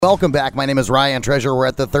Welcome back. My name is Ryan Treasure. We're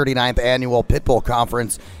at the 39th Annual Pitbull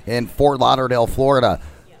Conference in Fort Lauderdale, Florida.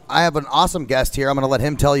 I have an awesome guest here. I'm going to let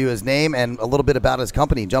him tell you his name and a little bit about his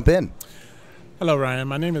company. Jump in. Hello, Ryan.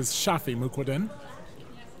 My name is Shafi Muquaddin,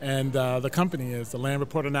 and the company is the Land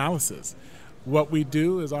Report Analysis. What we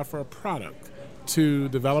do is offer a product to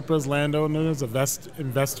developers, landowners,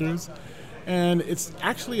 investors, and it's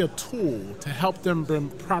actually a tool to help them bring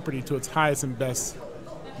property to its highest and best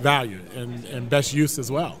value and best use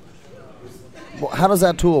as well. Well, how does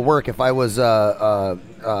that tool work if I was an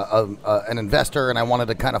investor and I wanted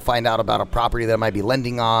to kind of find out about a property that I might be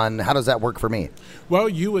lending on? How does that work for me? Well,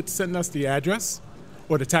 you would send us the address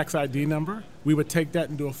or the tax ID number. We would take that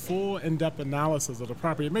and do a full in-depth analysis of the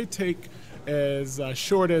property. It may take as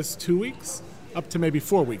short as 2 weeks up to maybe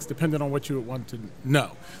 4 weeks, depending on what you would want to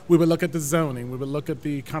know. We would look at the zoning. We would look at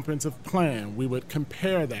the comprehensive plan. We would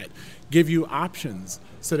compare that, give you options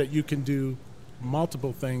so that you can do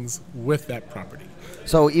multiple things with that property.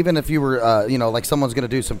 So even if you were, like someone's going to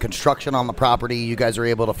do some construction on the property, you guys are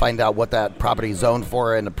able to find out what that property is zoned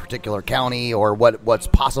for in a particular county or what's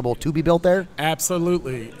possible to be built there?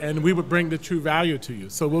 Absolutely. And we would bring the true value to you.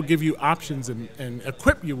 So we'll give you options and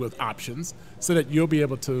equip you with options so that you'll be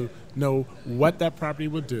able to know what that property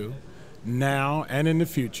will do now and in the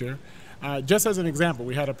future. Just as an example,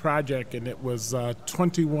 we had a project and it was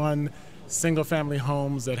 21 single-family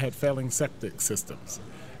homes that had failing septic systems.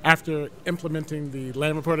 After implementing the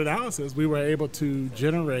land report analysis, we were able to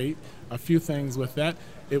generate a few things with that.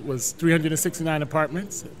 It was 369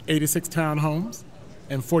 apartments, 86 townhomes,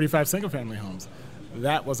 and 45 single-family homes.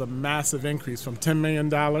 That was a massive increase from $10 million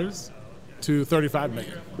to $35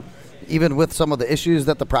 million. Even with some of the issues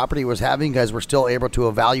that the property was having, you guys were still able to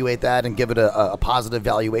evaluate that and give it a positive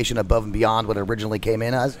valuation above and beyond what it originally came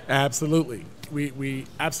in as? Absolutely. We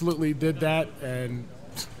absolutely did that, and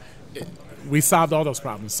we solved all those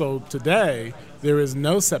problems. So today, there is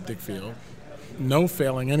no septic field, no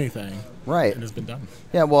failing anything. Right. And it's been done.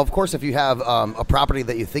 Yeah, well, of course, if you have a property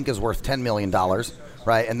that you think is worth $10 million,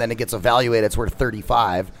 right, and then it gets evaluated, it's worth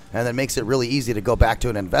 $35, and then makes it really easy to go back to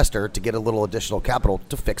an investor to get a little additional capital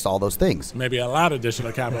to fix all those things. Maybe a lot of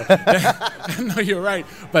additional capital. No, you're right.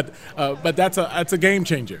 But that's a game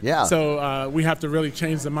changer. Yeah. So we have to really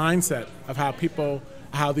change the mindset of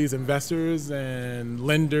how these investors and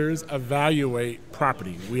lenders evaluate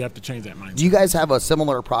property. We have to change that mindset. Do you guys have a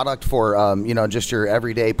similar product for, just your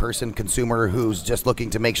everyday person, consumer who's just looking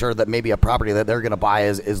to make sure that maybe a property that they're going to buy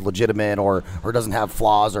is legitimate or doesn't have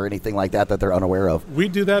flaws or anything like that they're unaware of? We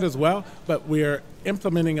do that as well, but we're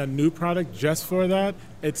implementing a new product just for that.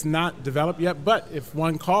 It's not developed yet, but if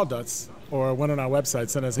one called us or went on our website,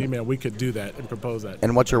 sent us an email, we could do that and propose that.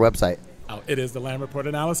 And what's your website? It is the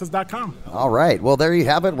landreportanalysis.com. All right. Well, there you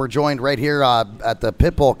have it. We're joined right here at the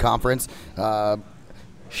Pitbull Conference.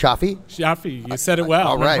 Shafi, you said it well.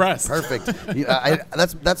 All right, impressed. Perfect.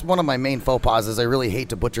 That's one of my main faux pas is I really hate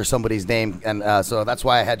to butcher somebody's name, and so that's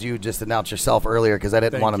why I had you just announce yourself earlier because I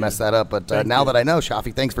didn't want to mess that up. But now that I know,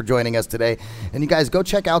 Shafi, thanks for joining us today. And you guys go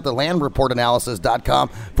check out the landreportanalysis.com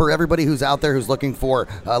for everybody who's out there who's looking for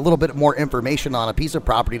a little bit more information on a piece of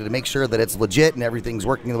property to make sure that it's legit and everything's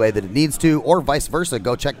working the way that it needs to, or vice versa.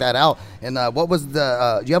 Go check that out. And what was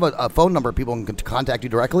do you have a phone number people can contact you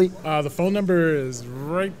directly? The phone number is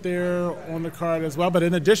right there on the card as well. But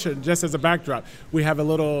in addition, just as a backdrop, we have a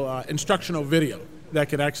little instructional video that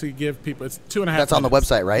can actually give people, it's 2.5 minutes. That's on the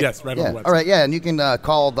website, right? Yes, right on the website. All right, yeah, and you can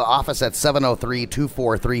call the office at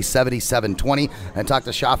 703-243-7720 and talk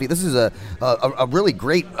to Shafi. This is a really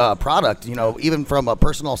great product, even from a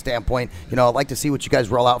personal standpoint. I'd like to see what you guys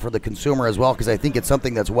roll out for the consumer as well, because I think it's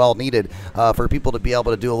something that's well needed for people to be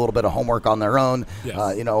able to do a little bit of homework on their own. Yes.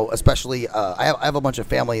 Especially, I have a bunch of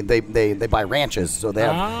family, they buy ranches, so they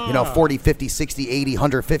have 40, 50, 60, 80,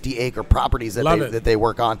 150 acre properties that they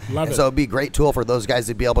work on. So it'd be a great tool for those guys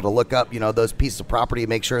to be able to look up, those pieces of property and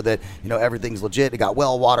make sure that, everything's legit. They got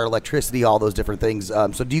well, water, electricity, all those different things.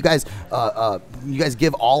 So do you guys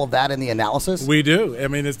give all of that in the analysis? We do. I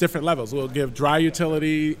mean, it's different levels. We'll give dry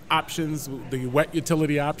utility options, the wet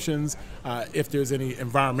utility options, if there's any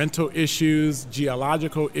environmental issues,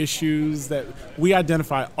 geological issues, that we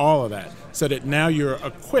identify all of that so that now you're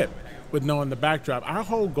equipped with knowing the backdrop. Our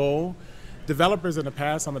whole goal, developers in the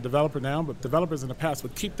past, I'm a developer now, but developers in the past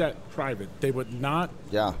would keep that private. They would not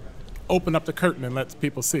open up the curtain and let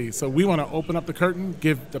people see. So we want to open up the curtain,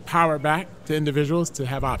 give the power back to individuals to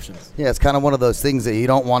have options. Yeah, it's kind of one of those things that you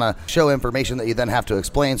don't want to show information that you then have to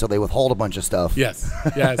explain, so they withhold a bunch of stuff. Yes,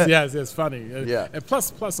 it's funny. Yeah. And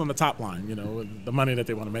plus on the top line, the money that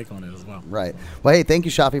they want to make on it as well. Right. Well, hey, thank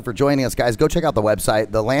you, Shafi, for joining us, guys. Go check out the website,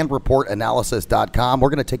 thelandreportanalysis.com. We're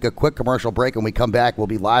going to take a quick commercial break. When we come back, we'll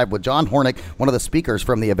be live with John Hornick, one of the speakers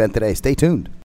from the event today. Stay tuned.